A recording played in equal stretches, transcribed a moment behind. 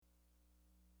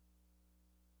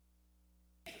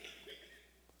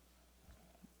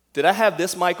Did I have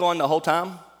this mic on the whole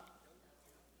time?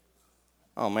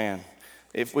 Oh man.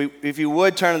 If you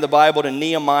would turn in the Bible to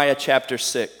Nehemiah chapter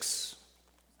 6.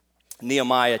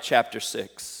 Nehemiah chapter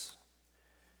 6.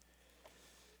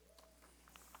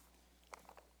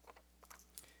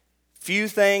 Few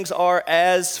things are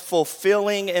as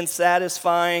fulfilling and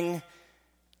satisfying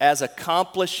as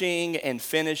accomplishing and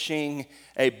finishing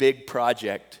a big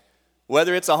project.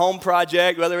 Whether it's a home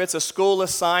project, whether it's a school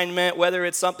assignment, whether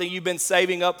it's something you've been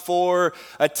saving up for,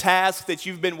 a task that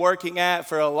you've been working at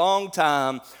for a long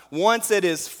time, once it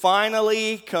is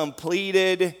finally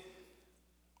completed,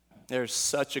 there's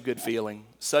such a good feeling,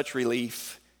 such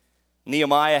relief.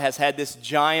 Nehemiah has had this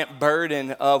giant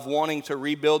burden of wanting to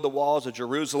rebuild the walls of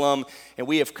Jerusalem, and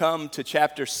we have come to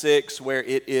chapter 6 where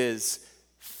it is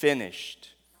finished.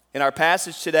 In our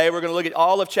passage today, we're going to look at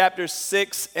all of chapters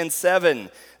 6 and 7.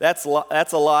 That's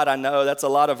a lot, I know. That's a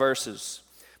lot of verses.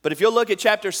 But if you'll look at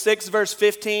chapter 6, verse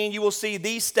 15, you will see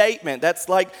the statement. That's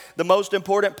like the most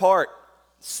important part.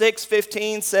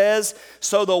 6:15 says,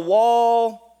 "So the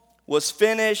wall was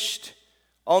finished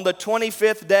on the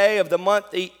 25th day of the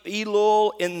month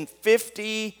Elul in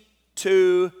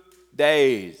 52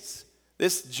 days."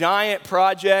 This giant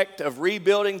project of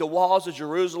rebuilding the walls of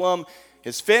Jerusalem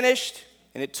is finished.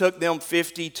 And it took them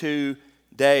 52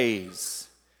 days.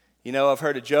 You know, I've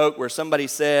heard a joke where somebody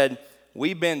said,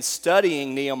 we've been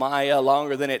studying Nehemiah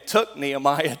longer than it took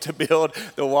Nehemiah to build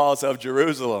the walls of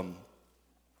Jerusalem.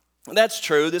 And that's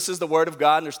true. This is the Word of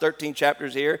God, and there's 13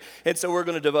 chapters here. And so we're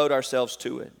going to devote ourselves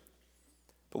to it.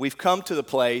 But we've come to the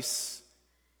place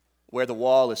where the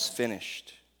wall is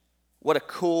finished. What a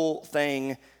cool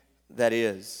thing that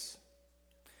is.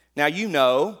 Now, you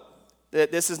know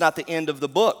that this is not the end of the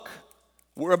book.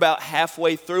 We're about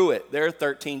halfway through it. There are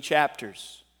 13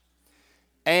 chapters.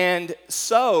 And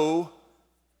so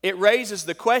it raises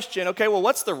the question, okay, well,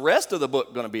 what's the rest of the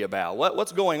book going to be about?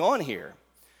 What's going on here?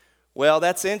 Well,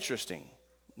 that's interesting.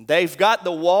 They've got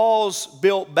the walls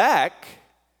built back,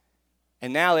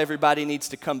 and now everybody needs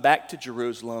to come back to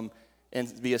Jerusalem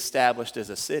and be established as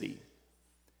a city.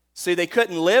 See, they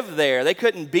couldn't live there. They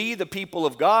couldn't be the people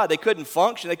of God. They couldn't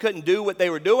function. They couldn't do what they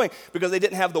were doing because they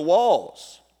didn't have the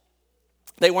walls.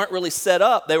 They weren't really set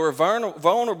up. They were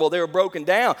vulnerable. They were broken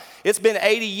down. It's been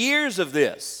 80 years of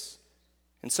this.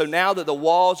 And so now that the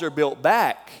walls are built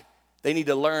back, they need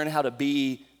to learn how to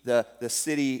be the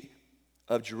city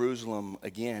of Jerusalem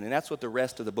again. And that's what the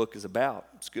rest of the book is about.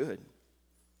 It's good.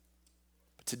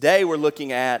 But today we're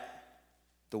looking at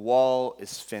the wall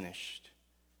is finished,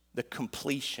 the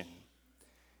completion.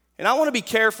 And I want to be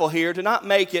careful here to not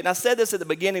make it, and I said this at the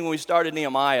beginning when we started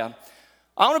Nehemiah,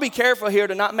 I want to be careful here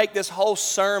to not make this whole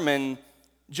sermon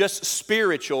just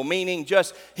spiritual, meaning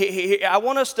just, I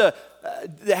want us to,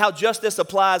 how just this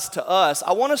applies to us.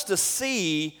 I want us to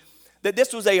see that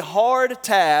this was a hard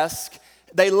task.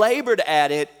 They labored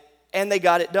at it, and they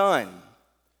got it done.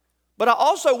 But I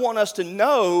also want us to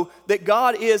know that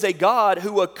God is a God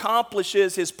who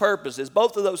accomplishes His purposes.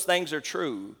 Both of those things are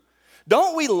true.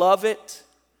 Don't we love it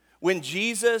when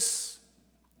Jesus,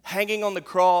 hanging on the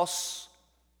cross,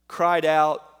 cried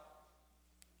out,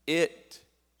 "It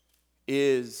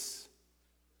is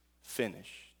finished"?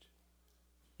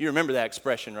 You remember that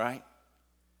expression, right?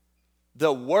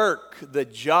 The work, the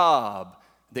job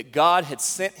that God had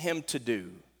sent Him to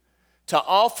do, to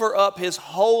offer up His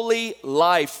holy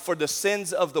life for the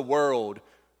sins of the world,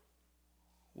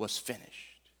 was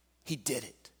finished. He did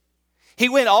it. He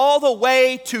went all the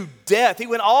way to death. He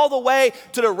went all the way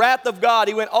to the wrath of God.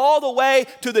 He went all the way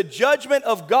to the judgment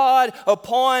of God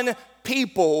upon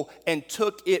people and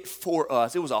took it for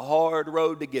us. It was a hard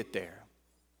road to get there.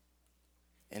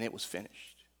 And it was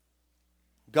finished.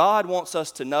 God wants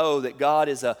us to know that God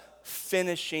is a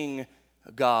finishing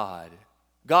God.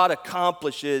 God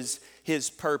accomplishes His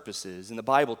purposes, and the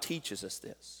Bible teaches us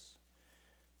this.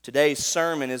 Today's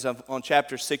sermon is on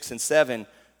chapter 6 and 7,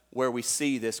 where we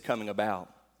see this coming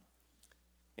about.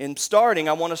 In starting,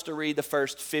 I want us to read the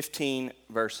first 15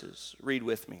 verses. Read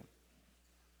with me.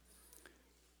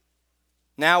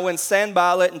 "Now when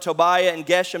Sanballat and Tobiah and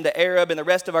Geshem the Arab and the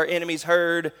rest of our enemies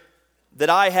heard that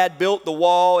I had built the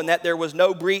wall and that there was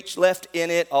no breach left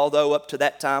in it, although up to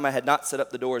that time I had not set up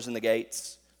the doors and the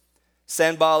gates,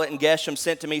 Sanballat and Geshem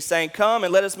sent to me, saying, 'Come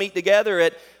and let us meet together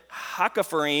at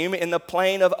Hakkephirim in the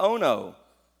plain of Ono.'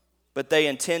 But they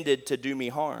intended to do me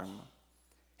harm.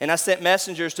 And I sent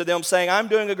messengers to them saying, 'I'm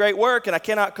doing a great work and I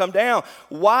cannot come down.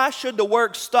 Why should the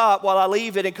work stop while I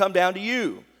leave it and come down to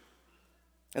you?'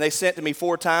 And they sent to me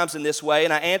 4 times in this way,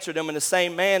 and I answered them in the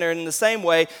same manner. And in the same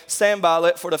way,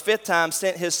 Sanballat for the 5th time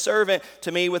sent his servant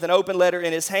to me with an open letter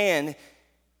in his hand.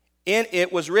 In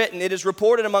it was written, it is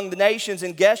reported among the nations,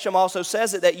 and Geshem also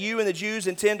says it, that you and the Jews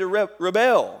intend to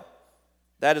rebel.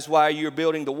 That is why you are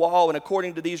building the wall, and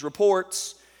according to these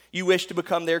reports, you wish to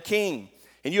become their king.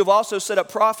 And you have also set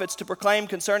up prophets to proclaim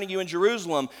concerning you in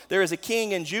Jerusalem, there is a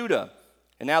king in Judah.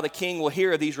 And now the king will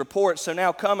hear of these reports, so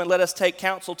now come and let us take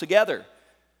counsel together.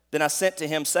 Then I sent to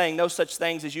him, saying, no such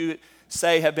things as you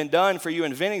say have been done, for you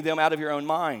inventing them out of your own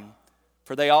mind.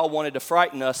 For they all wanted to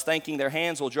frighten us, thinking their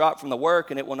hands will drop from the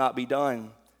work and it will not be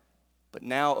done. But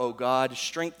now, O God,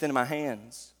 strengthen my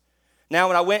hands. Now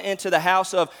when I went into the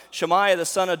house of Shemaiah, the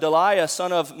son of Delaiah,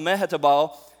 son of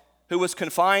Mehetabel, who was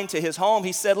confined to his home,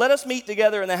 he said, let us meet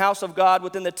together in the house of God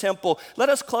within the temple. Let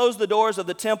us close the doors of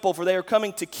the temple, for they are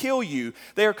coming to kill you.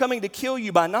 They are coming to kill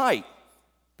you by night.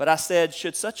 But I said,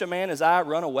 should such a man as I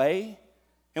run away?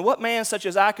 And what man such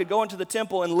as I could go into the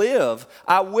temple and live?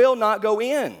 I will not go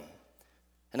in.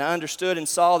 And I understood and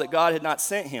saw that God had not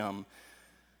sent him,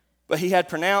 but he had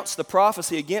pronounced the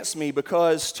prophecy against me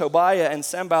because Tobiah and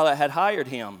Sanballat had hired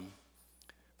him.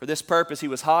 For this purpose he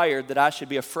was hired, that I should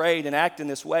be afraid and act in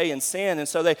this way and sin, and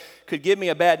so they could give me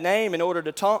a bad name in order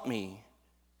to taunt me.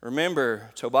 Remember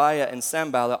Tobiah and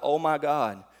Sanballat, oh my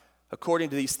God,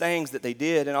 according to these things that they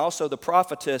did, and also the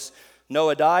prophetess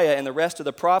Noadiah and the rest of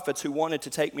the prophets who wanted to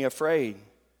take me afraid.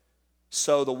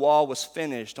 So the wall was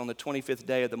finished on the 25th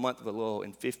day of the month of Elul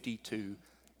in 52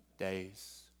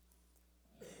 days.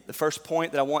 The first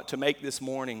point that I want to make this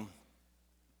morning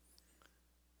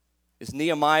is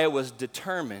Nehemiah was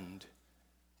determined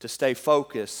to stay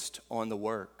focused on the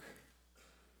work.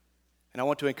 And I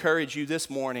want to encourage you this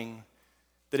morning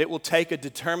that it will take a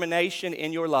determination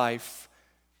in your life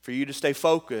for you to stay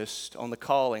focused on the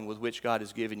calling with which God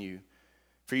has given you,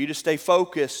 for you to stay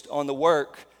focused on the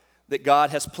work that God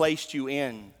has placed you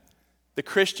in. The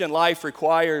Christian life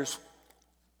requires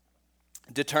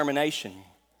determination.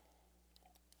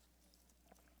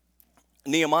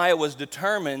 Nehemiah was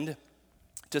determined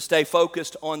to stay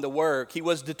focused on the work. He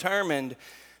was determined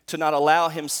to not allow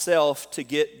himself to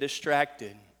get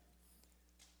distracted.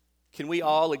 Can we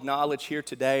all acknowledge here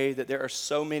today that there are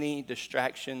so many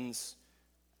distractions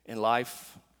in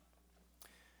life?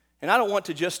 And I don't want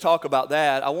to just talk about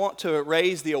that. I want to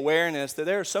raise the awareness that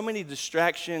there are so many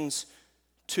distractions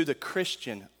to the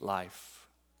Christian life.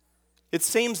 It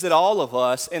seems that all of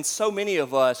us, and so many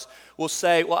of us, will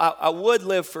say, well, I would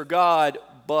live for God,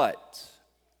 but.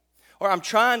 Or I'm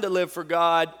trying to live for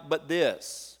God, but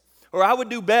this. Or I would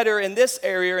do better in this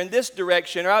area or in this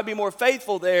direction, or I'd be more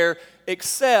faithful there,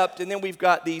 except, and then we've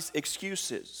got these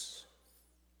excuses.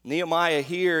 Nehemiah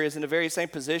here is in the very same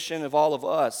position of all of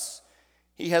us.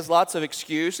 He has lots of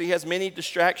excuses. He has many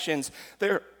distractions.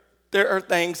 There are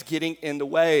things getting in the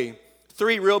way.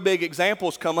 3 real big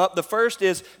examples come up. The first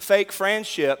is fake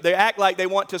friendship. They act like they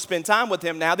want to spend time with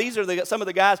him now. These are some of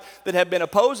the guys that have been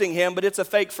opposing him, but it's a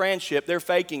fake friendship. They're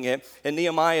faking it, and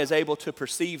Nehemiah is able to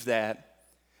perceive that.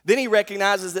 Then he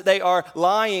recognizes that they are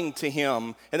lying to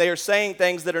him, and they are saying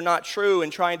things that are not true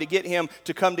and trying to get him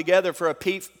to come together for a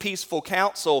peaceful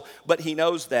council, but he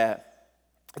knows that.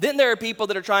 Then there are people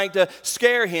that are trying to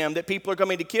scare him, that people are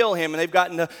coming to kill him, and they've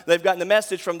gotten the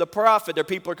message from the prophet that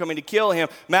people are coming to kill him.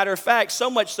 Matter of fact, so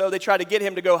much so they try to get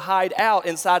him to go hide out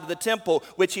inside of the temple,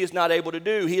 which he is not able to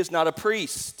do. He is not a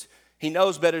priest. He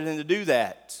knows better than to do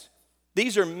that.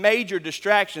 These are major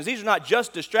distractions. These are not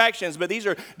just distractions, but these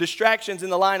are distractions in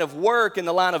the line of work, in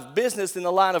the line of business, in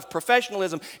the line of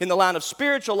professionalism, in the line of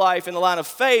spiritual life, in the line of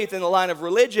faith, in the line of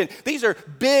religion. These are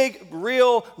big,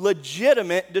 real,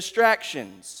 legitimate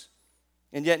distractions.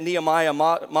 And yet Nehemiah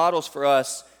models for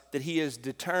us that he is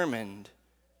determined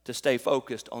to stay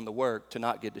focused on the work, to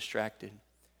not get distracted.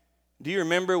 Do you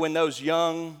remember when those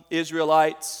young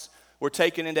Israelites were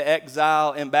taken into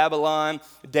exile in Babylon,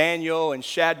 Daniel and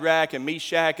Shadrach and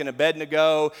Meshach and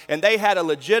Abednego, and they had a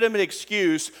legitimate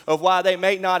excuse of why they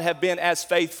may not have been as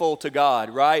faithful to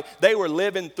God, right? They were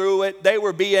living through it. They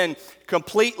were being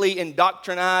completely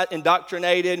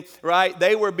indoctrinated, right?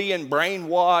 They were being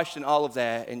brainwashed and all of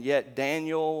that. And yet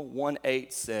Daniel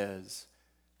 1:8 says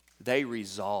they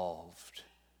resolved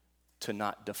to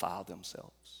not defile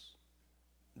themselves.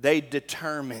 They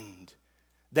determined.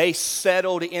 They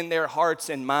settled in their hearts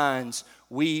and minds,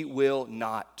 we will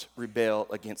not rebel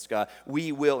against God.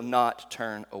 We will not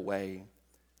turn away.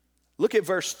 Look at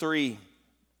verse 3.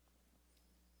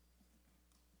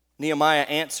 Nehemiah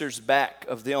answers back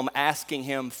of them asking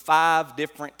him 5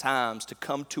 different times to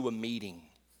come to a meeting.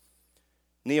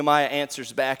 Nehemiah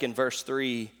answers back in verse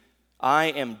 3, I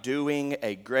am doing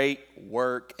a great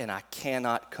work and I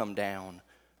cannot come down.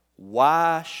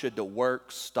 Why should the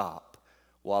work stop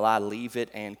while I leave it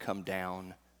and come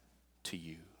down to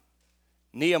you?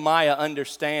 Nehemiah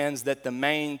understands that the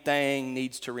main thing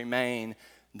needs to remain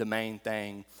the main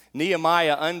thing.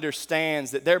 Nehemiah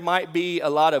understands that there might be a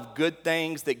lot of good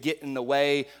things that get in the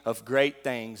way of great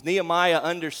things. Nehemiah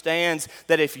understands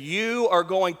that if you are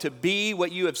going to be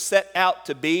what you have set out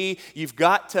to be, you've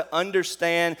got to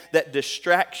understand that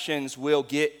distractions will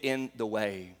get in the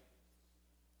way.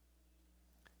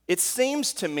 It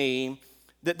seems to me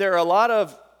that there are a lot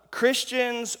of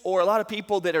Christians or a lot of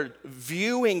people that are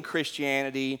viewing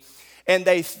Christianity, and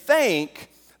they think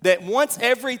that once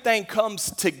everything comes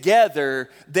together,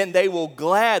 then they will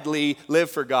gladly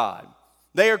live for God.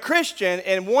 They are Christian,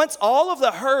 and once all of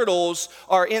the hurdles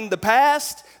are in the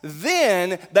past,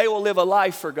 then they will live a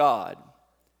life for God.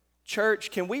 Church,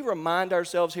 can we remind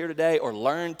ourselves here today or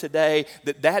learn today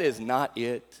that that is not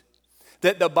it?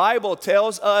 That the Bible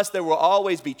tells us there will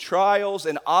always be trials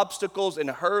and obstacles and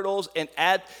hurdles and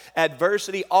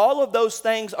adversity. All of those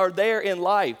things are there in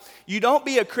life. You don't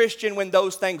be a Christian when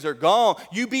those things are gone.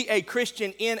 You be a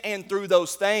Christian in and through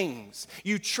those things.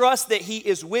 You trust that He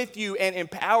is with you and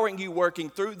empowering you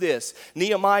working through this.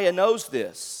 Nehemiah knows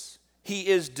this. He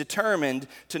is determined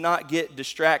to not get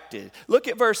distracted. Look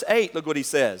at verse 8. Look what he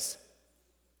says.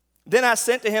 Then I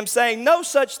sent to him, saying, no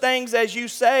such things as you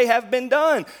say have been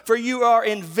done, for you are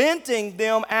inventing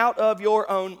them out of your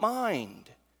own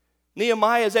mind.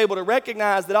 Nehemiah is able to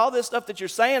recognize that all this stuff that you're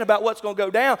saying about what's going to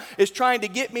go down is trying to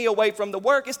get me away from the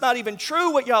work. It's not even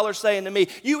true what y'all are saying to me.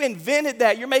 You invented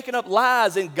that. You're making up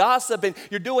lies and gossip, and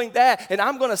you're doing that, and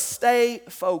I'm going to stay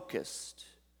focused.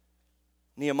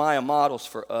 Nehemiah models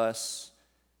for us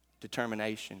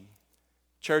determination.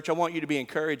 Church, I want you to be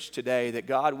encouraged today that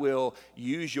God will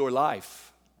use your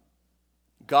life.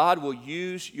 God will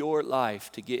use your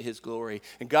life to get His glory.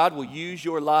 And God will use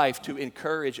your life to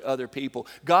encourage other people.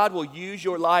 God will use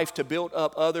your life to build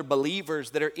up other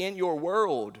believers that are in your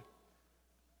world.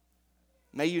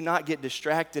 May you not get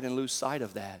distracted and lose sight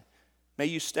of that. May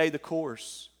you stay the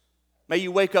course. May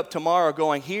you wake up tomorrow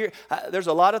going, there's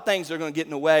a lot of things that are going to get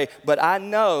in the way, but I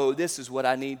know this is what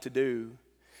I need to do.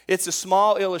 It's a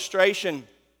small illustration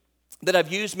that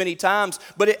I've used many times,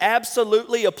 but it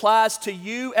absolutely applies to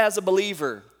you as a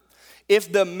believer.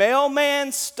 If the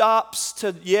mailman stops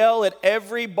to yell at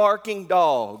every barking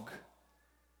dog,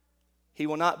 he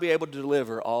will not be able to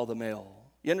deliver all the mail.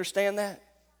 You understand that?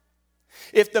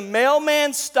 If the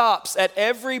mailman stops at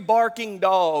every barking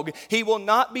dog, he will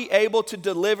not be able to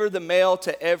deliver the mail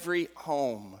to every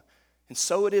home. And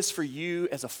so it is for you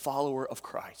as a follower of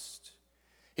Christ.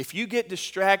 If you get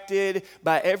distracted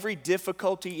by every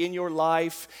difficulty in your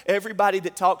life, everybody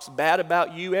that talks bad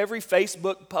about you, every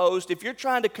Facebook post, if you're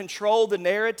trying to control the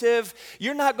narrative,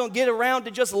 you're not going to get around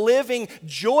to just living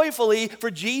joyfully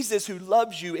for Jesus who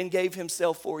loves you and gave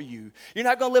Himself for you. You're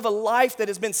not going to live a life that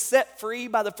has been set free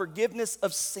by the forgiveness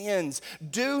of sins.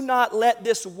 Do not let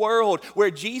this world, where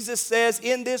Jesus says,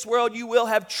 in this world you will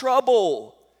have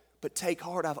trouble, but take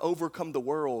heart, I've overcome the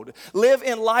world. Live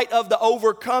in light of the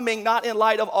overcoming, not in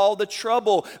light of all the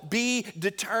trouble. Be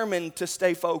determined to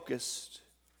stay focused.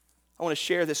 I want to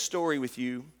share this story with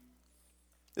you.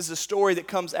 This is a story that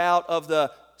comes out of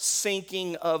the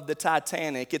sinking of the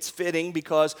Titanic. It's fitting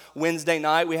because Wednesday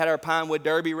night we had our Pinewood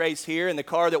Derby race here, and the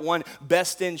car that won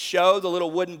Best in Show, the little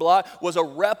wooden block, was a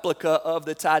replica of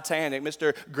the Titanic.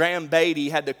 Mr. Graham Beatty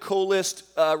had the coolest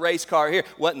race car here.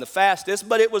 Wasn't the fastest,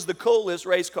 but it was the coolest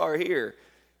race car here,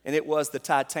 and it was the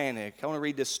Titanic. I want to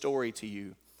read this story to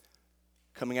you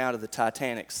coming out of the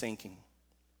Titanic sinking.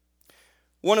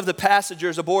 One of the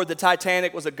passengers aboard the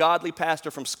Titanic was a godly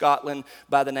pastor from Scotland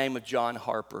by the name of John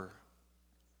Harper.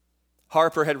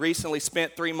 Harper had recently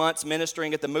spent 3 months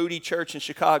ministering at the Moody Church in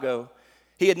Chicago.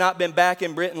 He had not been back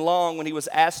in Britain long when he was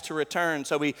asked to return.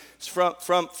 So he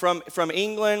from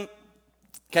England,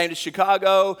 came to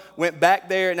Chicago, went back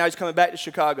there, and now he's coming back to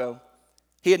Chicago.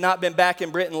 He had not been back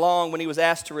in Britain long when he was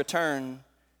asked to return.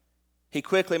 He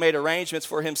quickly made arrangements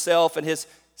for himself and his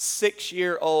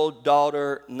 6-year-old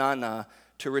daughter, Nana,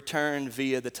 to return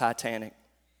via the Titanic.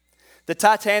 The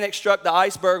Titanic struck the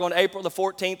iceberg on April the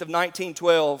 14th of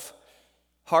 1912.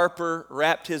 Harper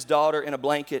wrapped his daughter in a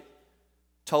blanket,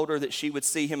 told her that she would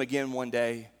see him again one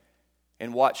day,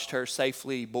 and watched her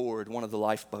safely board one of the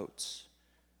lifeboats.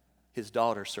 His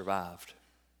daughter survived.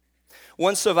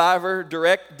 One survivor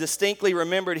distinctly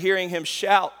remembered hearing him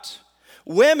shout,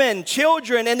 "Women,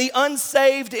 children, and the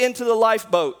unsaved into the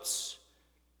lifeboats."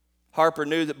 Harper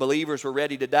knew that believers were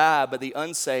ready to die, but the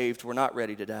unsaved were not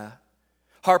ready to die.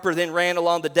 Harper then ran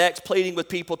along the decks pleading with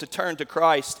people to turn to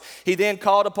Christ. He then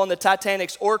called upon the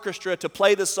Titanic's orchestra to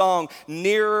play the song,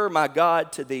 "Nearer, My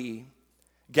God, to Thee."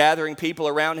 gathering people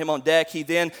around him on deck. He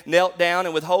then knelt down,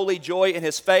 and with holy joy in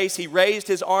his face, he raised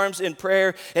his arms in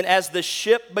prayer. And as the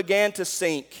ship began to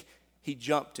sink, he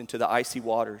jumped into the icy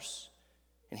waters,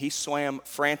 and he swam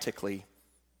frantically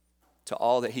to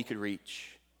all that he could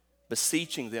reach,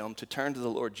 beseeching them to turn to the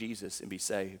Lord Jesus and be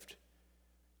saved.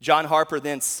 John Harper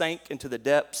then sank into the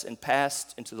depths and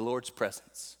passed into the Lord's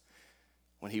presence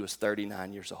when he was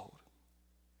 39 years old.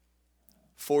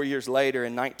 4 years later,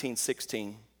 in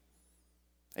 1916,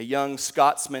 a young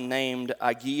Scotsman named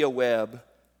Agia Webb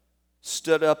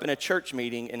stood up in a church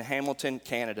meeting in Hamilton,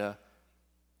 Canada,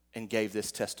 and gave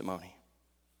this testimony.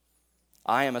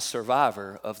 I am a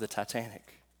survivor of the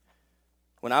Titanic.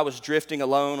 When I was drifting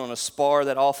alone on a spar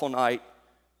that awful night,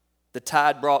 the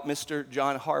tide brought Mr.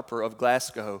 John Harper of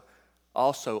Glasgow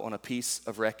also on a piece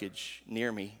of wreckage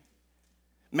near me.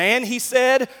 Man, he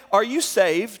said, are you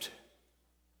saved?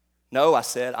 No, I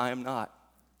said, I am not.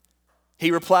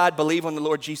 He replied, believe on the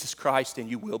Lord Jesus Christ and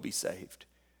you will be saved.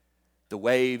 The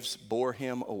waves bore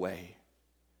him away.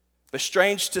 But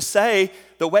strange to say,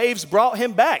 the waves brought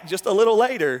him back just a little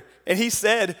later. And he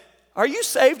said, are you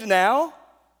saved now?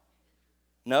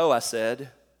 No, I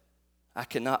said, I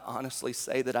cannot honestly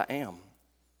say that I am.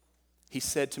 He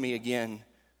said to me again,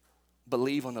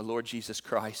 believe on the Lord Jesus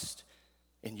Christ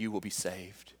and you will be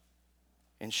saved.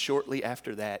 And shortly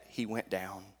after that, he went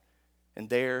down. And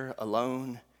there,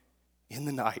 alone in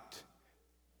the night,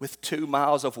 with 2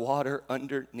 miles of water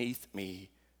underneath me,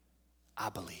 I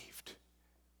believed.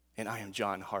 And I am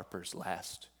John Harper's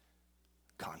last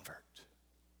convert.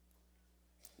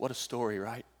 What a story,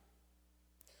 right?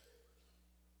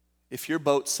 If your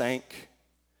boat sank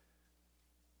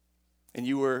and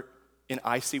you were in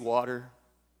icy water,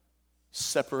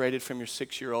 separated from your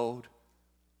 6-year-old,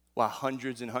 while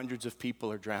hundreds and hundreds of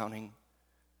people are drowning,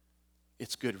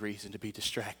 it's good reason to be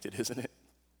distracted, isn't it?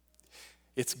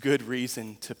 It's good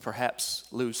reason to perhaps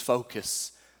lose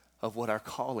focus of what our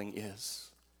calling is.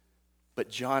 But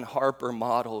John Harper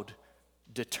modeled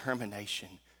determination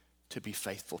to be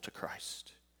faithful to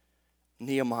Christ.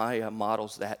 Nehemiah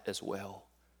models that as well.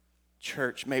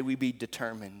 Church, may we be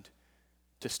determined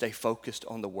to stay focused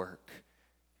on the work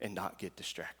and not get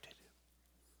distracted.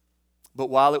 But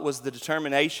while it was the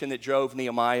determination that drove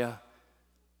Nehemiah,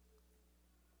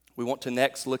 we want to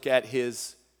next look at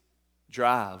his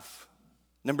drive.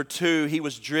 Number 2, he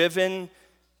was driven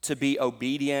to be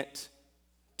obedient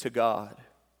to God.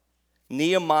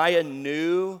 Nehemiah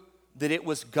knew that it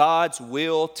was God's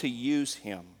will to use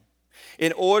him.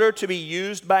 In order to be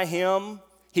used by him,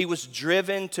 he was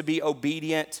driven to be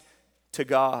obedient to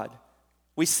God.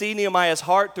 We see Nehemiah's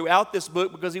heart throughout this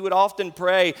book because he would often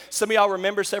pray. Some of y'all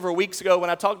remember several weeks ago when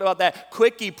I talked about that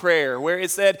quickie prayer where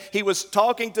it said he was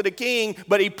talking to the king,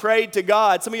 but he prayed to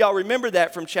God. Some of y'all remember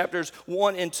that from chapters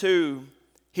 1 and 2.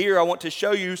 Here I want to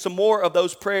show you some more of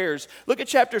those prayers. Look at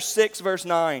chapter 6, verse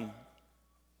 9.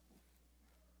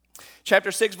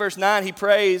 Chapter 6, verse 9, he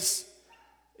prays.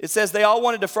 It says, they all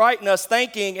wanted to frighten us,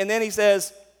 thinking, and then he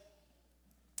says,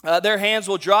 their hands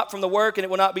will drop from the work and it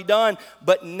will not be done.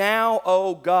 But now,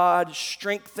 O God,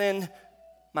 strengthen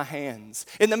my hands.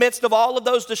 In the midst of all of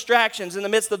those distractions, in the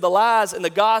midst of the lies and the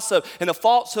gossip and the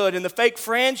falsehood and the fake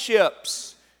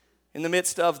friendships, in the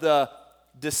midst of the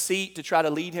deceit to try to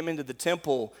lead him into the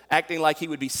temple, acting like he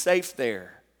would be safe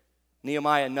there,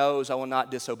 Nehemiah knows, I will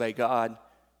not disobey God.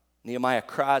 Nehemiah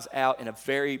cries out in a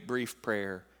very brief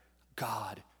prayer,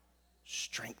 God,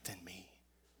 strengthen me.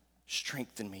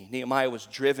 Strengthen me. Nehemiah was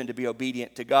driven to be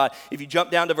obedient to God. If you jump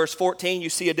down to verse 14, you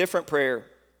see a different prayer.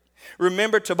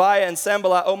 Remember Tobiah and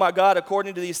Sanballat, oh my God,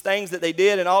 according to these things that they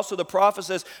did, and also the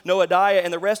prophetess Noadiah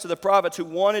and the rest of the prophets who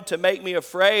wanted to make me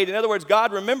afraid. In other words,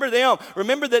 God, remember them.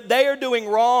 Remember that they are doing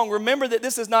wrong. Remember that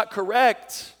this is not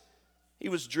correct. He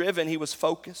was driven. He was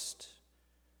focused.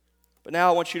 But now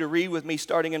I want you to read with me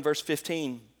starting in verse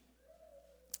 15.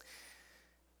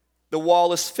 The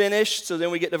wall is finished, so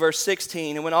then we get to verse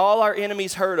 16. And when all our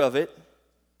enemies heard of it,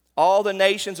 all the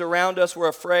nations around us were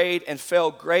afraid and fell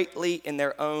greatly in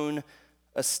their own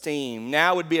esteem.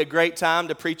 Now would be a great time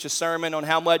to preach a sermon on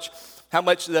how much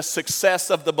the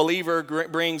success of the believer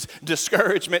brings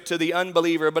discouragement to the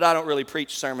unbeliever, but I don't really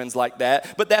preach sermons like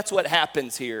that. But that's what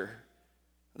happens here.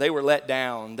 They were let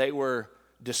down. They were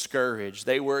discouraged.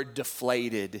 They were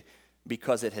deflated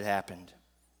because it had happened.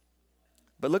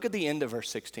 But look at the end of verse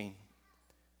 16.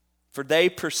 For they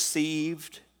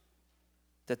perceived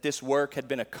that this work had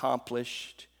been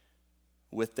accomplished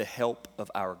with the help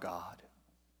of our God.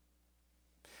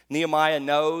 Nehemiah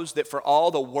knows that for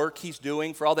all the work he's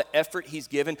doing, for all the effort he's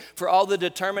given, for all the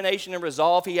determination and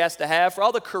resolve he has to have, for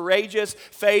all the courageous,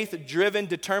 faith-driven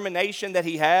determination that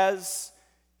he has,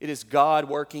 It is God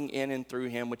working in and through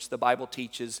him, which the Bible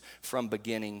teaches from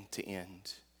beginning to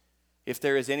end. If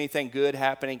there is anything good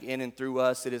happening in and through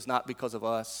us, it is not because of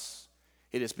us.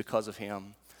 It is because of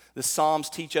him. The Psalms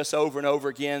teach us over and over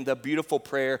again the beautiful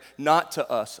prayer, not to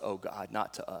us, O God,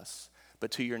 not to us,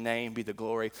 but to your name be the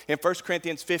glory. In 1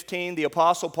 Corinthians 15, the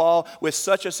Apostle Paul, with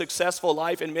such a successful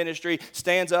life in ministry,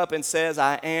 stands up and says,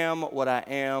 I am what I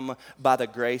am by the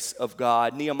grace of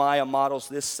God. Nehemiah models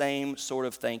this same sort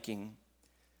of thinking.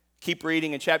 Keep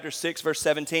reading in chapter 6, verse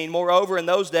 17. Moreover, in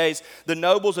those days, the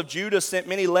nobles of Judah sent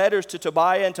many letters to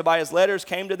Tobiah, and Tobiah's letters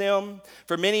came to them.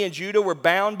 For many in Judah were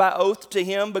bound by oath to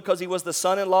him because he was the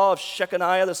son-in-law of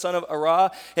Shechaniah, the son of Arah,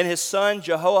 and his son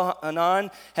Jehohanan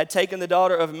had taken the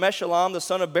daughter of Meshullam, the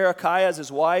son of Berechiah, as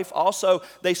his wife. Also,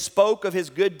 they spoke of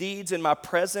his good deeds in my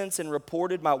presence and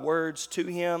reported my words to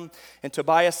him. And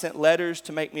Tobiah sent letters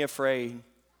to make me afraid.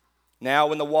 Now,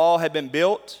 when the wall had been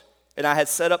built, and I had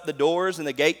set up the doors, and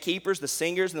the gatekeepers, the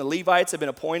singers, and the Levites had been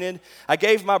appointed, I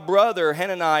gave my brother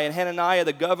Hanani and Hananiah,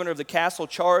 the governor of the castle,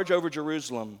 charge over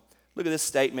Jerusalem. Look at this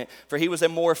statement. For he was a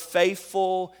more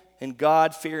faithful and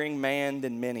God-fearing man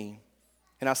than many.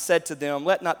 And I said to them,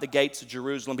 let not the gates of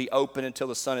Jerusalem be open until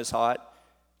the sun is hot.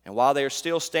 And while they are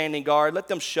still standing guard, let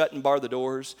them shut and bar the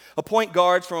doors. Appoint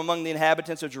guards from among the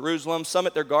inhabitants of Jerusalem, some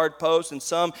at their guard posts and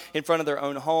some in front of their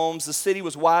own homes. The city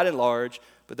was wide and large,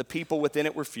 but the people within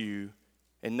it were few,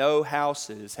 and no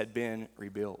houses had been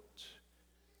rebuilt.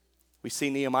 We see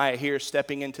Nehemiah here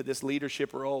stepping into this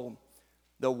leadership role.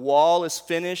 The wall is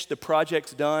finished, the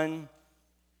project's done,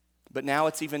 but now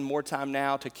it's even more time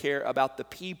now to care about the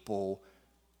people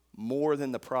more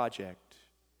than the project.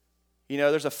 You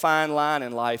know, there's a fine line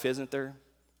in life, isn't there?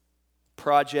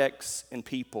 Projects and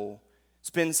people. It's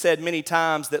been said many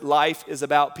times that life is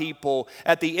about people.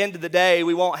 At the end of the day,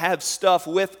 we won't have stuff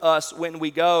with us when we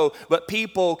go, but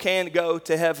people can go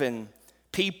to heaven.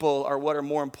 People are what are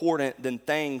more important than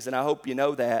things, and I hope you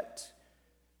know that.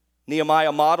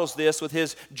 Nehemiah models this with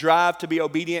his drive to be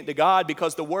obedient to God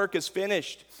because the work is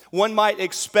finished. One might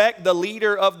expect the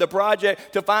leader of the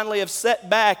project to finally have set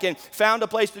back and found a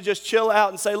place to just chill out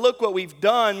and say, look what we've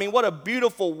done. I mean, what a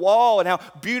beautiful wall and how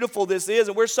beautiful this is.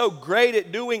 And we're so great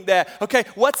at doing that. Okay,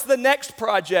 what's the next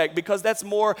project? Because that's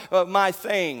more of my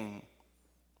thing.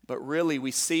 But really,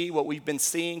 we see what we've been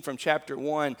seeing from chapter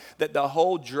 1, that the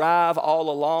whole drive all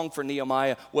along for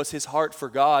Nehemiah was his heart for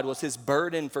God, was his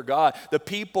burden for God. The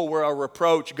people were a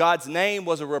reproach. God's name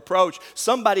was a reproach.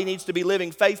 Somebody needs to be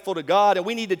living faithful to God, and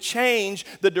we need to change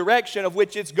the direction of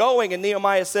which it's going. And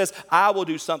Nehemiah says, I will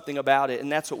do something about it, and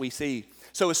that's what we see.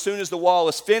 So as soon as the wall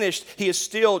is finished, he is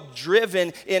still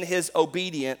driven in his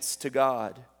obedience to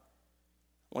God.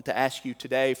 I want to ask you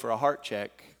today for a heart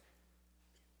check.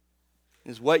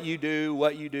 Is what you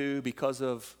do because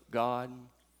of God?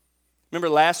 Remember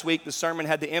last week the sermon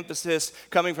had the emphasis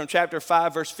coming from chapter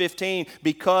 5 verse 15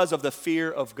 because of the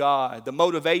fear of God. The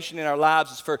motivation in our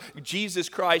lives is for Jesus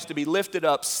Christ to be lifted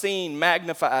up, seen,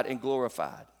 magnified, and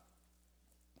glorified.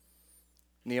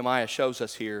 Nehemiah shows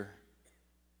us here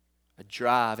a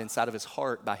drive inside of his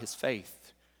heart by his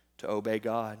faith to obey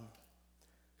God.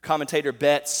 Commentator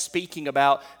Betts, speaking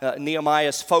about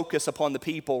Nehemiah's focus upon the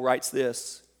people, writes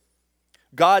this: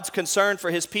 God's concern for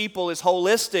his people is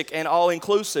holistic and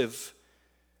all-inclusive.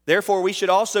 Therefore, we should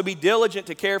also be diligent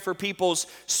to care for people's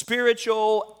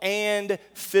spiritual and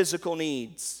physical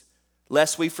needs.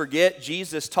 Lest we forget,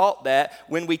 Jesus taught that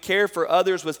when we care for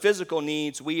others with physical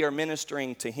needs, we are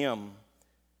ministering to him.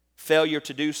 Failure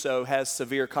to do so has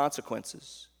severe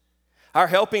consequences. Our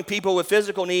helping people with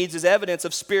physical needs is evidence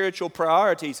of spiritual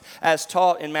priorities, as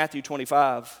taught in Matthew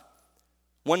 25.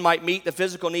 One might meet the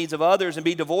physical needs of others and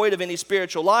be devoid of any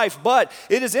spiritual life, but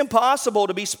it is impossible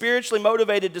to be spiritually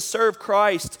motivated to serve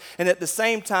Christ and at the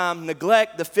same time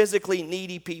neglect the physically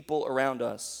needy people around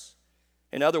us.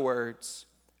 In other words,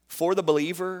 for the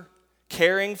believer,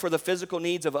 caring for the physical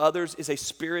needs of others is a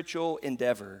spiritual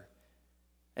endeavor.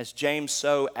 As James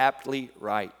so aptly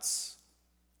writes,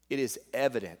 it is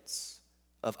evidence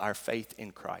of our faith in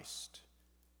Christ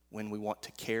when we want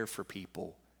to care for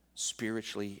people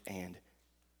spiritually and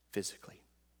physically.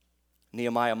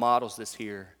 Nehemiah models this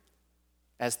here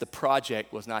as the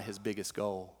project was not his biggest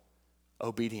goal.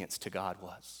 Obedience to God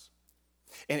was.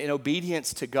 And in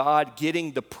obedience to God,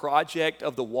 getting the project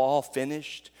of the wall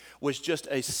finished was just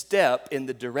a step in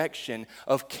the direction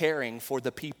of caring for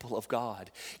the people of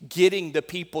God. Getting the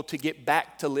people to get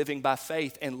back to living by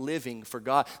faith and living for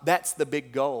God. That's the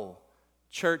big goal.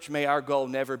 Church, may our goal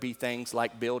never be things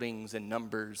like buildings and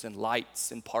numbers and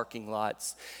lights and parking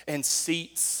lots and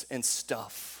seats and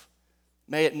stuff.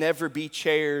 May it never be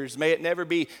chairs. May it never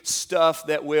be stuff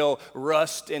that will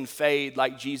rust and fade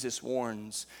like Jesus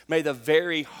warns. May the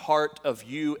very heart of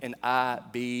you and I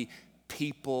be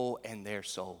people and their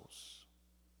souls.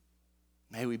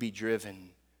 May we be driven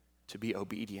to be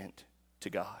obedient to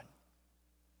God.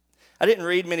 I didn't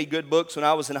read many good books when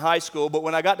I was in high school, but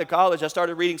when I got to college, I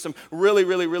started reading some really,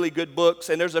 really, really good books.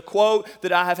 And there's a quote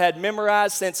that I have had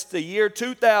memorized since the year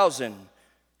 2000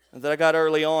 that I got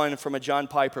early on from a John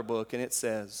Piper book, and it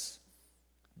says,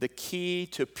 "The key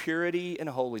to purity and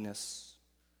holiness,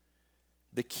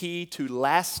 the key to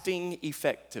lasting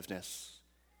effectiveness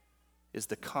is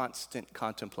the constant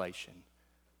contemplation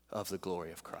of the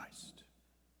glory of Christ."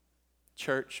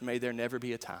 Church, may there never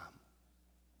be a time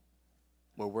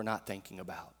where we're not thinking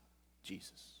about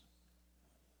Jesus.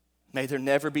 May there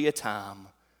never be a time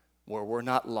where we're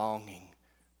not longing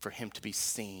for him to be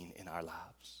seen in our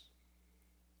lives.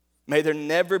 May there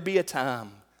never be a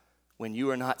time when you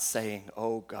are not saying,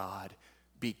 "Oh God,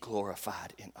 be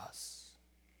glorified in us."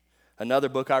 Another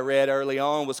book I read early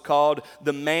on was called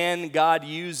The Man God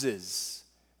Uses.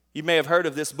 You may have heard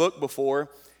of this book before.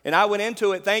 And I went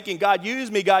into it thinking, God, use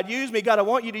me, God, use me. God, I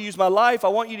want you to use my life. I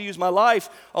want you to use my life.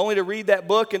 Only to read that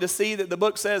book and to see that the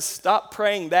book says, stop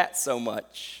praying that so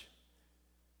much.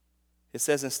 It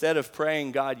says, instead of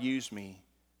praying, God, use me,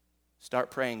 start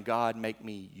praying, God, make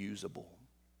me usable.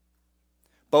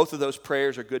 Both of those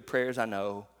prayers are good prayers, I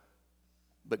know.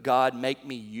 But God, make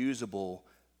me usable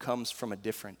comes from a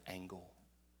different angle.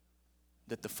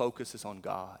 That the focus is on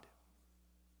God.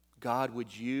 God,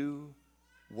 would you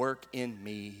work in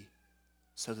me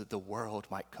so that the world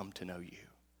might come to know you?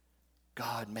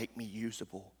 God, make me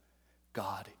usable.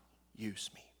 God, use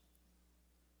me.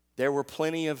 There were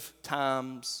plenty of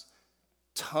times,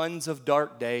 tons of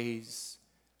dark days,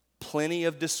 plenty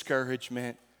of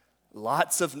discouragement,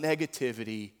 lots of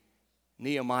negativity.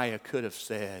 Nehemiah could have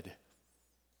said,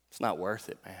 it's not worth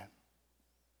it, man.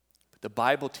 But the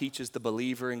Bible teaches the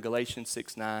believer in Galatians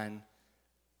 6:9,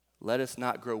 let us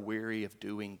not grow weary of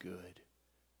doing good.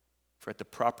 For at the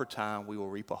proper time we will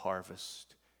reap a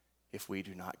harvest if we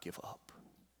do not give up.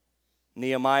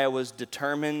 Nehemiah was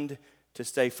determined to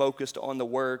stay focused on the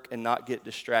work and not get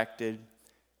distracted.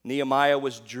 Nehemiah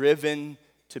was driven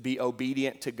to be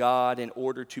obedient to God in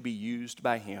order to be used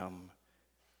by him.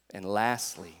 And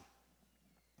lastly,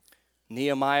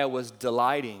 Nehemiah was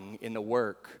delighting in the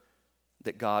work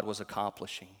that God was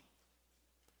accomplishing.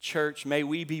 Church, may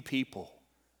we be people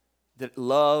that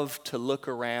love to look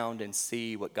around and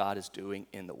see what God is doing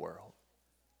in the world.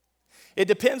 It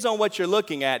depends on what you're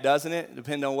looking at, doesn't it? It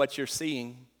depends on what you're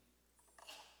seeing.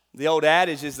 The old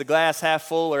adage is the glass half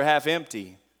full or half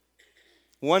empty.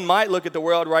 One might look at the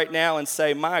world right now and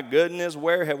say, my goodness,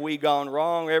 where have we gone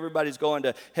wrong? Everybody's going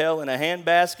to hell in a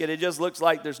handbasket. It just looks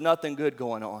like there's nothing good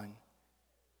going on.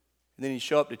 And then you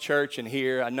show up to church and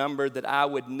hear a number that I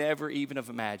would never even have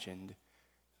imagined,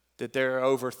 that there are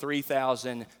over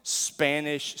 3,000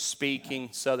 Spanish-speaking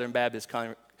Southern Baptist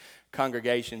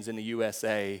congregations in the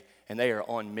USA, and they are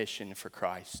on mission for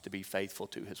Christ to be faithful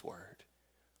to his word.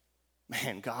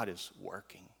 Man, God is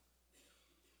working.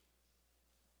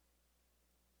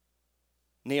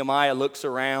 Nehemiah looks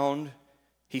around.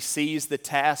 He sees the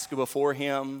task before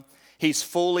him. He's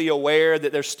fully aware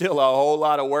that there's still a whole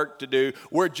lot of work to do.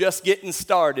 We're just getting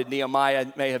started, Nehemiah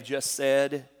may have just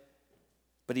said.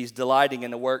 But he's delighting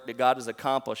in the work that God is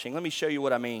accomplishing. Let me show you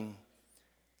what I mean.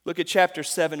 Look at chapter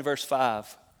 7, verse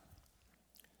 5.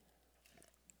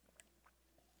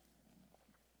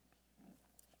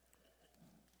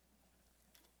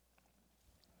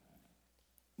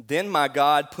 Then my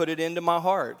God put it into my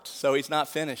heart. So he's not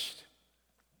finished.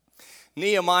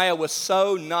 Nehemiah was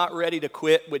so not ready to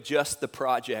quit with just the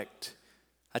project.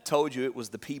 I told you it was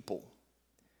the people.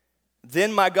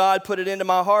 Then my God put it into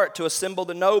my heart to assemble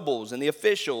the nobles and the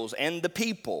officials and the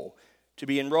people to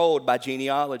be enrolled by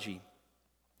genealogy.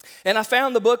 And I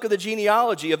found the book of the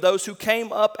genealogy of those who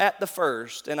came up at the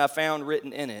first, and I found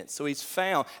written in it. So he's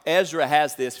found, Ezra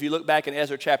has this. If you look back in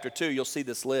Ezra chapter 2, you'll see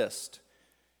this list.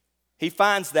 He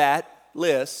finds that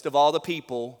list of all the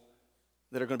people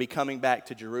that are going to be coming back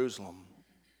to Jerusalem.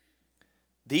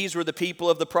 These were the people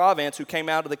of the province who came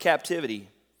out of the captivity,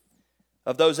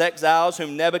 of those exiles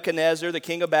whom Nebuchadnezzar, the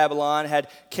king of Babylon, had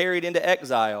carried into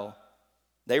exile.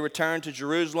 They returned to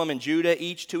Jerusalem and Judah,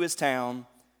 each to his town.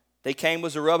 They came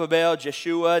with Zerubbabel,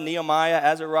 Jeshua, Nehemiah,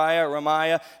 Azariah,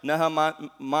 Ramiah,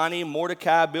 Nahamani,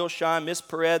 Mordecai, Bilshan,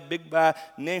 Mispereth, Bigbai,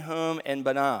 Nahum, and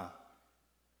Banah.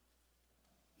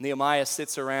 Nehemiah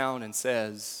sits around and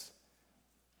says,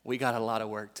 we got a lot of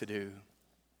work to do.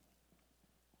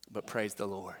 But praise the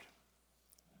Lord,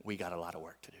 we got a lot of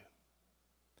work to do.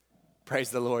 Praise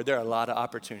the Lord, there are a lot of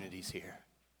opportunities here.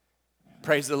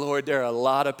 Praise the Lord, there are a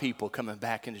lot of people coming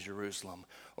back into Jerusalem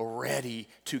ready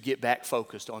to get back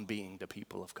focused on being the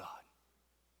people of God.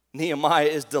 Nehemiah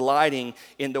is delighting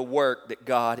in the work that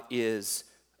God is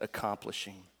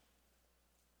accomplishing.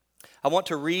 I want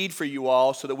to read for you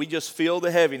all so that we just feel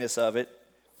the heaviness of it,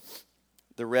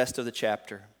 the rest of the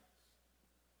chapter.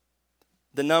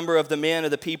 The number of the men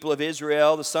of the people of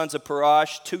Israel, the sons of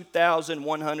Parash,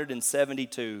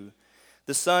 2,172.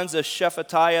 The sons of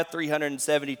Shephatiah,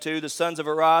 372. The sons of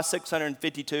Arah,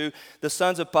 652. The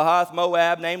sons of Pahath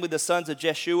Moab, namely the sons of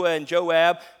Jeshua and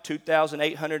Joab,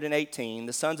 2,818.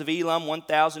 The sons of Elam,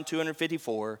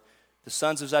 1,254. The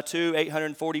sons of Zatu,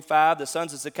 845. The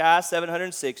sons of Zakai,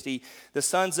 760. The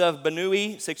sons of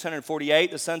Benui,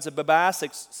 648. The sons of Babai,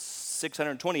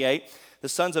 628. The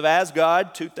sons of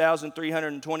Asgad,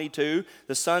 2,322.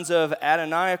 The sons of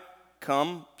Adoniah,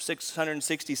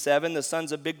 667. The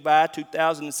sons of Bigbai,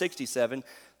 2,067.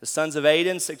 The sons of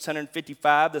Aden,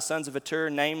 655. The sons of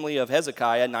Atur, namely of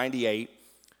Hezekiah, 98.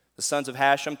 The sons of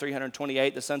Hashem,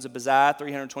 328. The sons of Bazai,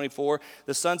 324.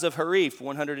 The sons of Hariph,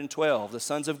 112. The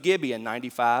sons of Gibeon,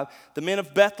 95. The men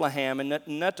of Bethlehem and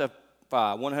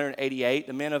Netopha, 188.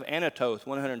 The men of Anatoth,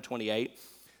 128.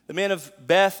 The men of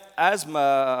Beth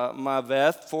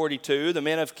Asmaveth, 42. The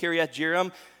men of Kiriath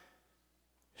Jearim,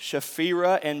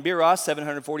 Shafira and Birah,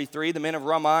 743. The men of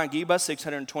Ramah and Geba,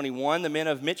 621. The men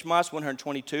of Michmas,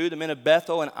 122. The men of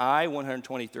Bethel and Ai,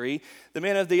 123. The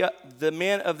men of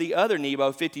the other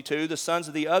Nebo, 52. The sons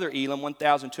of the other Elam,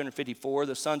 1,254.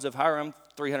 The sons of Hiram,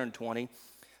 320.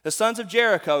 The sons of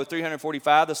Jericho,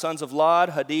 345. The sons of Lod,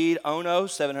 Hadid, Ono,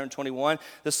 721.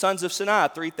 The sons of Sinai,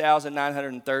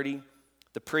 3,930.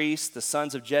 The priests, the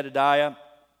sons of Jedidiah,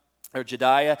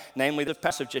 namely the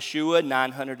pastors of Jeshua,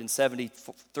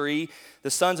 973.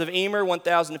 The sons of Emer,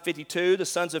 1,052. The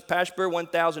sons of Pashbur,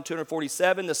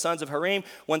 1,247. The sons of Harim,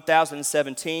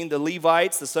 1,017. The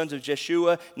Levites, the sons of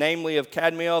Jeshua, namely of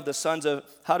Kadmiel. The sons of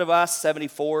Hadavas,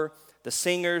 74. The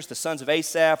singers, the sons of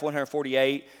Asaph,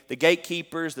 148. The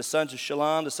gatekeepers, the sons of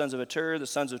Shalom, the sons of Atur, the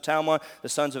sons of Talmud, the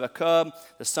sons of Akub,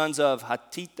 the sons of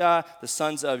Hatita, the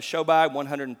sons of Shobai,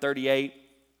 138.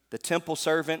 The temple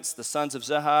servants, the sons of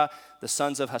Zehah, the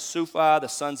sons of Hasupha, the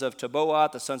sons of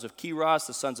Taboath, the sons of Kiros,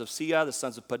 the sons of Sia, the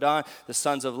sons of Padan, the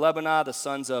sons of Lebanah, the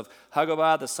sons of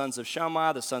Hagabah, the sons of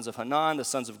Shammah, the sons of Hanan, the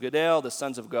sons of Gadel, the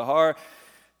sons of Gahar,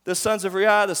 the sons of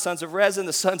Riah, the sons of Rezin,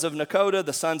 the sons of Nakoda,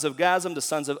 the sons of Gazam, the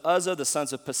sons of Uzzah, the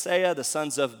sons of Paseah, the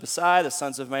sons of Besai, the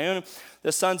sons of Meunim,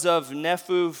 the sons of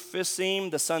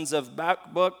Nephu-Fisim, the sons of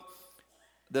Bakbuk,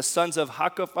 the sons of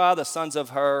Hakapha, the sons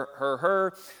of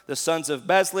Hur, the sons of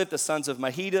Bezlith, the sons of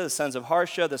Mahida, the sons of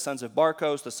Harsha, the sons of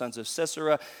Barkos, the sons of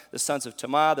Sisera, the sons of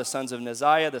Tamah, the sons of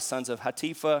Neziah, the sons of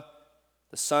Hatipha,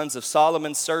 the sons of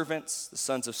Solomon's servants, the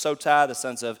sons of Sotai, the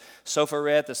sons of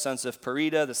Sophareth, the sons of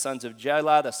Perida, the sons of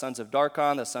Jalah, the sons of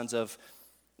Darkon, the sons of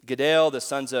Gedel, the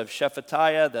sons of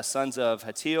Shephatiah, the sons of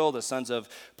Hatil, the sons of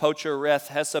Pochereth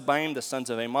Hesabaim, the sons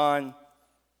of Ammon,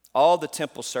 all the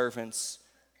temple servants,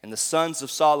 and the sons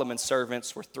of Solomon's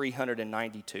servants were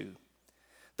 392.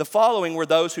 The following were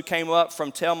those who came up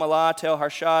from Tel Malah, Tel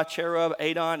Harsha, Cherub,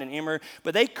 Adon, and Immer,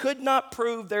 but they could not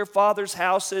prove their fathers'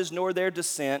 houses nor their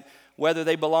descent, whether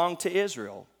they belonged to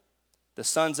Israel. The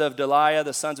sons of Deliah,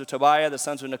 the sons of Tobiah, the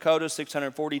sons of Nakoda,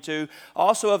 642.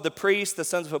 Also of the priests, the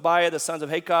sons of Habiah, the sons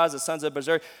of Hakaz, the sons of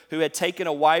Bazur, who had taken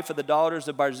a wife of the daughters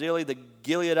of Barzillai the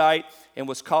Gileadite, and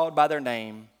was called by their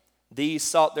name. These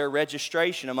sought their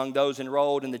registration among those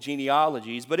enrolled in the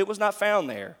genealogies, but it was not found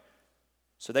there.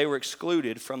 So they were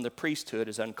excluded from the priesthood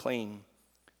as unclean.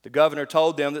 The governor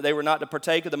told them that they were not to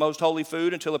partake of the most holy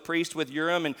food until a priest with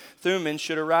Urim and Thummim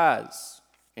should arise.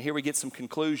 And here we get some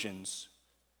conclusions.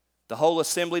 The whole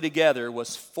assembly together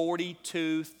was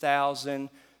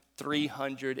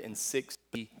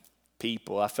 42,360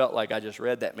 people. I felt like I just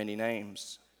read that many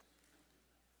names.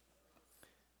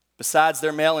 Besides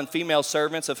their male and female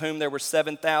servants, of whom there were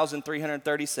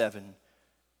 7,337.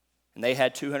 And they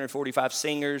had 245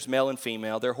 singers, male and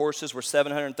female. Their horses were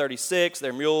 736,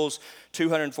 their mules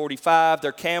 245,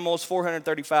 their camels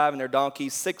 435, and their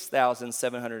donkeys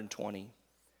 6,720.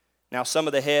 Now some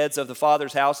of the heads of the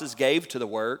fathers' houses gave to the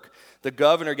work. The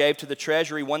governor gave to the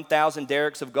treasury 1,000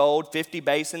 derricks of gold, 50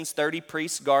 basins, 30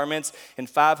 priests' garments, and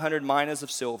 500 minas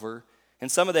of silver.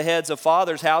 And some of the heads of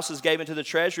fathers' houses gave into the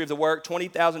treasury of the work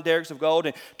 20,000 derricks of gold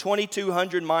and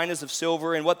 2,200 minas of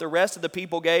silver. And what the rest of the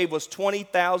people gave was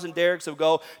 20,000 derricks of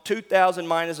gold, 2,000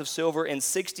 minas of silver, and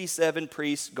 67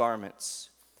 priests'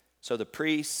 garments. So the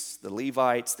priests, the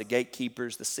Levites, the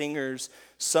gatekeepers, the singers,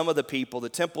 some of the people, the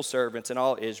temple servants, and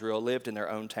all Israel lived in their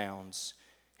own towns.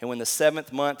 And when the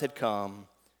 7th month had come,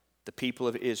 the people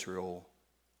of Israel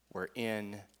were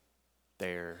in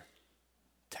their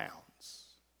towns.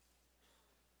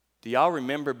 Do y'all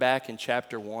remember back in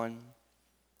chapter 1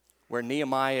 where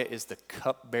Nehemiah is the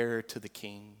cupbearer to the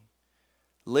king,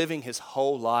 living his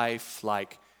whole life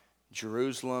like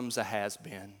Jerusalem's a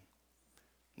has-been?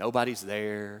 Nobody's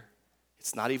there.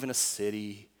 It's not even a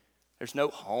city. There's no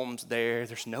homes there.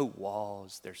 There's no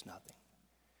walls. There's nothing.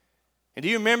 And do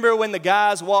you remember when the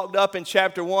guys walked up in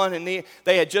chapter 1 and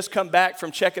they had just come back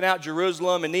from checking out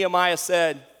Jerusalem, and Nehemiah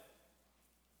said,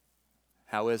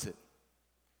 "How is it?"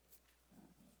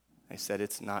 They said,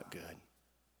 "It's not good."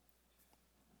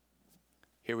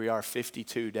 Here we are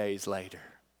 52 days later,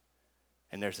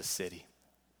 and there's a city,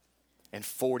 and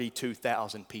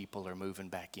 42,000 people are moving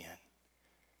back in.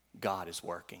 God is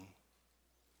working.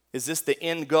 Is this the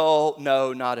end goal?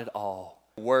 No, not at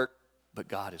all. Work, but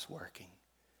God is working.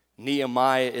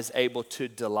 Nehemiah is able to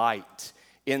delight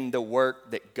in the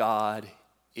work that God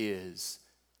is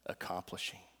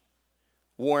accomplishing.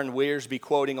 Warren Wiersbe,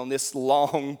 quoting on this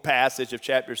long passage of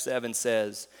chapter 7,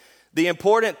 says, "The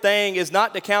important thing is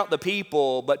not to count the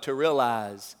people, but to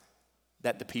realize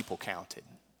that the people counted."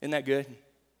 Isn't that good?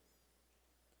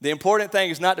 The important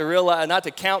thing is not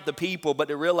to count the people, but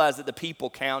to realize that the people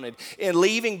counted. In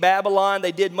leaving Babylon,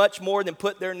 they did much more than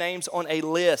put their names on a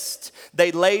list.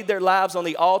 They laid their lives on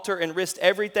the altar and risked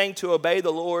everything to obey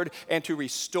the Lord and to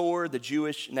restore the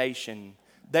Jewish nation.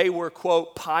 They were,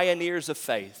 quote, pioneers of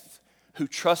faith who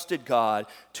trusted God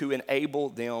to enable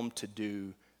them to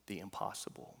do the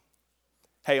impossible.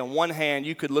 Hey, on one hand,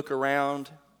 you could look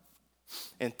around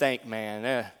and think,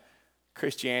 man,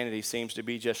 Christianity seems to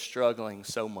be just struggling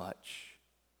so much.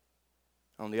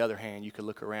 On the other hand, you could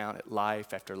look around at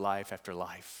life after life after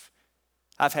life.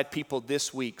 I've had people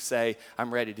this week say,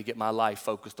 "I'm ready to get my life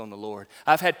focused on the Lord."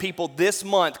 I've had people this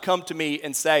month come to me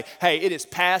and say, "Hey, it is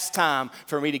past time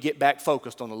for me to get back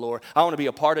focused on the Lord. I want to be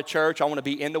a part of church. I want to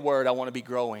be in the Word. I want to be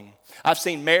growing." I've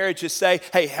seen marriages say,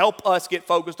 "Hey, help us get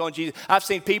focused on Jesus." I've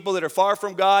seen people that are far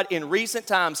from God in recent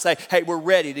times say, "Hey, we're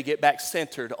ready to get back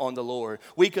centered on the Lord."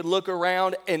 We could look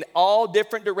around in all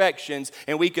different directions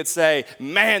and we could say,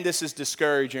 "Man, this is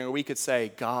discouraging." Or we could say,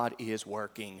 "God is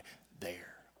working there."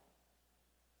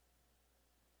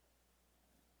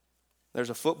 There's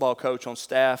a football coach on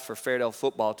staff for Fairdale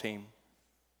football team.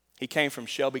 He came from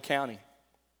Shelby County.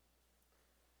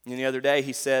 And the other day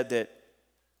he said that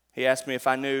he asked me if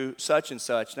I knew such and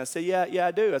such. And I said, yeah,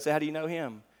 I do. I said, "How do you know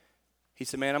him?" He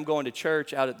said, "Man, I'm going to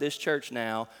church out at this church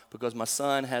now because my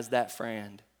son has that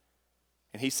friend."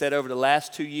 And he said over the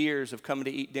last 2 years of coming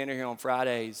to eat dinner here on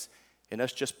Fridays and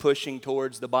us just pushing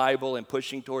towards the Bible and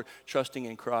pushing toward trusting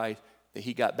in Christ, that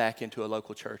he got back into a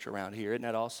local church around here. Isn't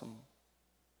that awesome?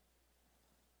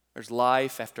 There's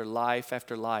life after life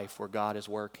after life where God is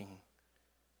working.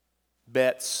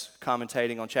 Betts,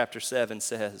 commentating on chapter 7,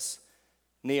 says,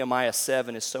 Nehemiah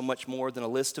 7 is so much more than a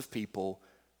list of people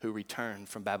who returned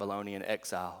from Babylonian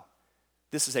exile.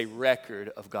 This is a record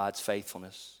of God's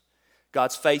faithfulness.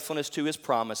 God's faithfulness to his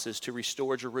promises to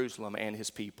restore Jerusalem and his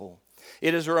people.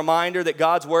 It is a reminder that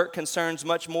God's work concerns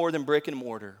much more than brick and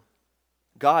mortar.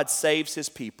 God saves his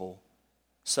people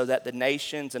so that the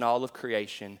nations and all of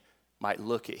creation might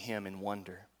look at him and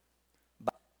wonder.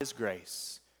 By his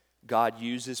grace, God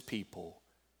uses people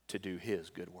to do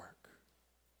his good work.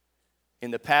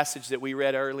 In the passage that we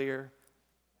read earlier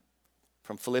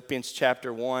from Philippians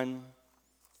chapter 1,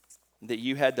 that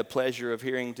you had the pleasure of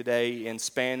hearing today in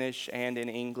Spanish and in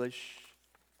English,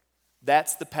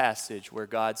 that's the passage where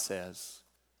God says,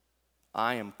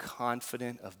 "I am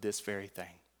confident of this very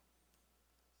thing,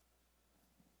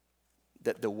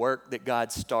 that the work that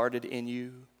God started in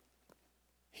you,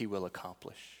 he will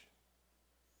accomplish."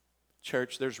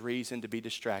 Church, there's reason to be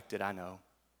distracted, I know.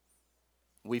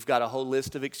 We've got a whole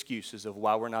list of excuses of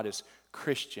why we're not as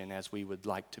Christian as we would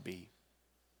like to be.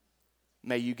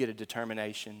 May you get a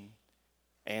determination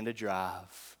and a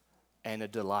drive and a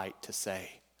delight to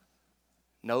say,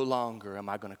 no longer am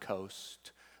I going to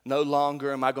coast. No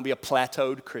longer am I going to be a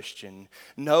plateaued Christian.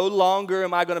 No longer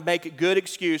am I going to make a good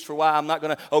excuse for why I'm not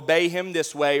going to obey him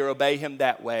this way or obey him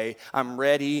that way. I'm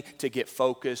ready to get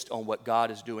focused on what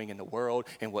God is doing in the world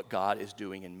and what God is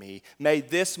doing in me. May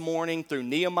this morning, through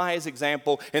Nehemiah's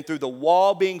example and through the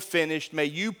wall being finished, may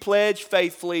you pledge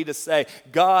faithfully to say,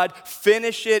 "God,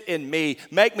 finish it in me.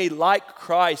 Make me like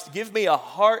Christ. Give me a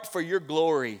heart for your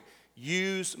glory.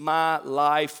 Use my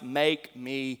life. Make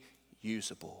me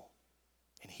usable."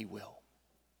 And he will.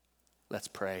 Let's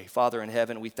pray. Father in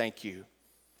heaven, we thank you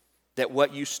that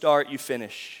what you start, you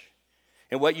finish.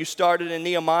 And what you started in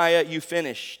Nehemiah, you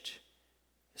finished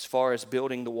as far as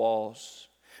building the walls.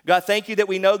 God, thank you that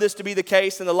we know this to be the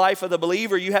case in the life of the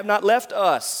believer. You have not left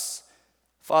us.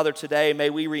 Father, today may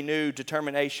we renew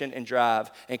determination and drive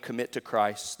and commit to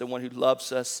Christ, the one who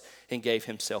loves us and gave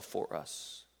himself for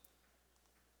us.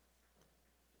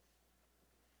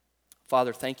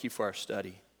 Father, thank you for our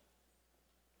study.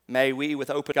 May we, with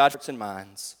open hearts and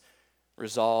minds,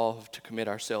 resolve to commit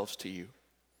ourselves to you.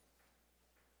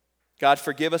 God,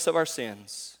 forgive us of our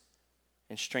sins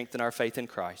and strengthen our faith in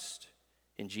Christ.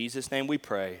 In Jesus' name we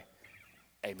pray,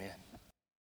 amen.